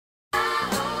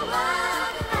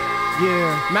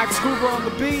Yeah, Max Scuba on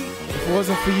the beat. If it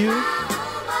wasn't for you,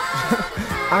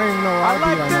 I don't even know where I'd be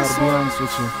right now, to be honest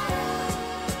with you.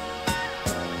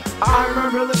 I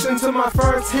remember listening to my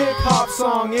first hip-hop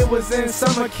song. It was in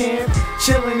summer camp,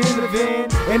 chilling in the van,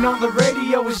 and on the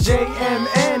radio was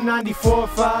JMN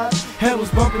 94.5. Head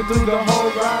was bumping through the whole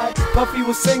ride. Puffy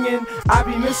was singing, I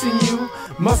Be Missing You.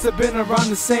 Must have been around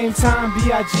the same time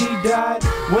B.I.G. died.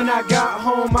 When I got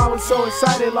home, I was so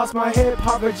excited. Lost my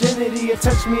hip-hop virginity. It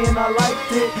touched me and I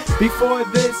liked it. Before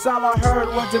this, all I heard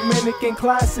was Dominican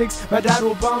classics. My dad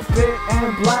would bump it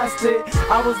and blast it.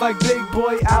 I was like big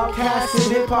boy outcast,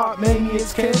 and hip-hop made me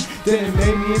his kin, then it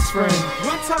made me his friend.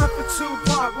 One time for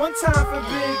Tupac, one time for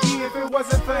Biggie. If it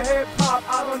wasn't for hip-hop,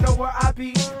 I don't know where I'd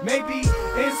be. Maybe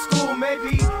in school,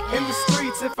 maybe in the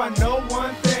streets. If I know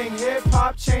one thing,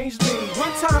 hip-hop changed me.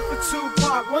 One time for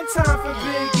Tupac, one time for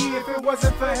Biggie. If it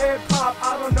wasn't for hip-hop,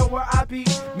 I don't know where I'd be.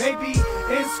 Maybe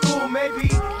in school, maybe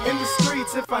in the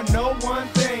streets. If I know one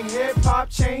thing, hip-hop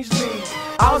changed me.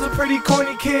 I was a pretty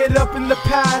corny kid up in the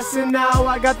past, and now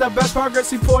I got the best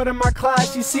progress report in my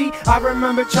class. You see, I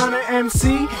remember trying to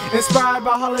MC, inspired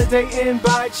by Holiday Inn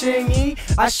by Chingy.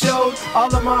 I showed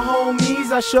all of my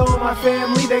homies, I showed my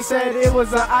family. They said it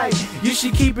was alright, you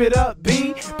should keep it up,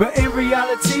 B. But in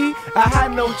reality, I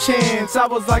had no chance. I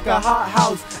was like a hot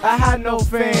house, I had no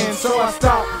fans. So I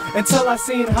stopped until I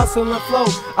seen Hustle and Flow.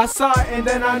 I saw it and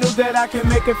then I knew that I could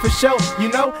make it for show. You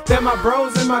know, then my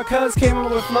bros and my cuz came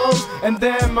up with flows, and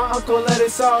then my uncle let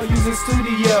us all use his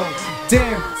studio.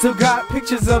 Damn, still got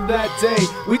pictures of that day.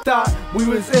 We thought we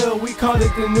was ill, we called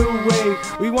it the new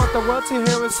wave. We want the world to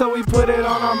hear it, so we put it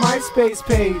on our MySpace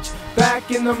page.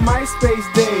 Back in the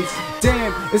MySpace days.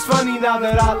 Damn, it's funny now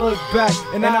that I look back,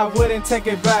 and I wouldn't take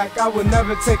it back, I would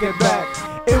never take it back.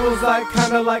 It was like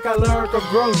kinda like a lyrical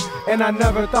growth, and I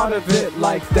never thought of it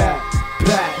like that.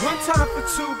 Back. One time for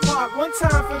Tupac, one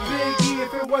time for Biggie.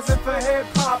 If it wasn't for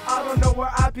hip-hop, I don't know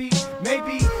where I'd be.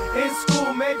 Maybe in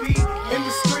school, maybe in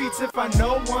the streets. If I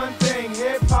know one thing,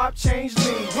 hip-hop changed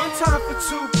me. One time for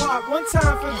Tupac, one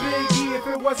time for Biggie. If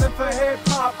it wasn't for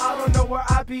hip-hop, I don't know where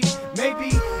I'd be.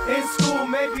 Maybe in school,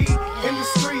 maybe in the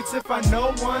streets. If I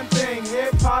know one thing,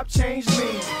 hip-hop changed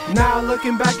me. Now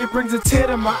looking back, it brings a tear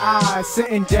to my eye.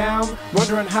 Sitting down,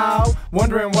 wondering how,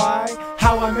 wondering why.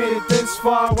 How I made it this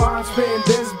far, while I'm spitting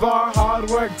this bar. Hard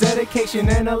work, dedication,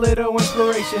 and a little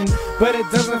inspiration. But it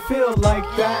doesn't feel like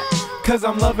that, cause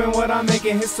I'm loving what I'm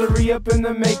making. History up in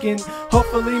the making.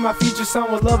 Hopefully my future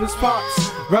son will love his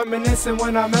pops. Reminiscing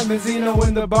when I met Benzino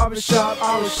in the barbershop.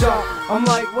 I was shocked, I'm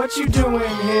like, what you doing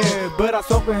here? But I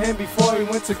spoke with him before he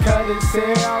went to cut his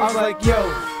hair. I was like, yo,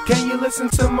 can you listen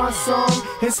to my song?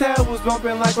 His head was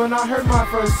bumping like when I heard my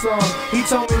first song. He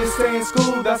told me to stay in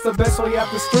school, that's the best way out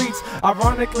the streets.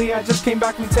 Ironically, I just came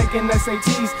back from taking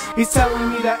SATs. He's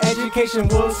telling me that education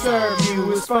will serve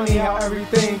you. It's funny how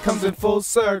everything comes in full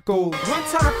circle. One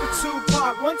time for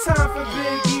Tupac, one time for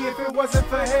Biggie. If it wasn't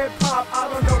for hip-hop, I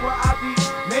don't know where I'd be.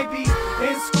 Maybe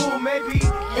in school, maybe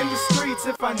in the streets.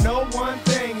 If I know one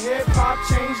thing, hip-hop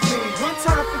changed me. One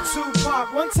time for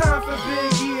Tupac, one time for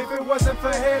Biggie. If it wasn't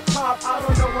for hip-hop, I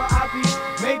don't know where I'd be.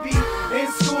 Maybe in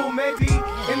school, maybe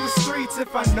in the streets.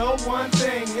 If I know one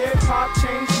thing, hip-hop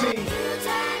changed me.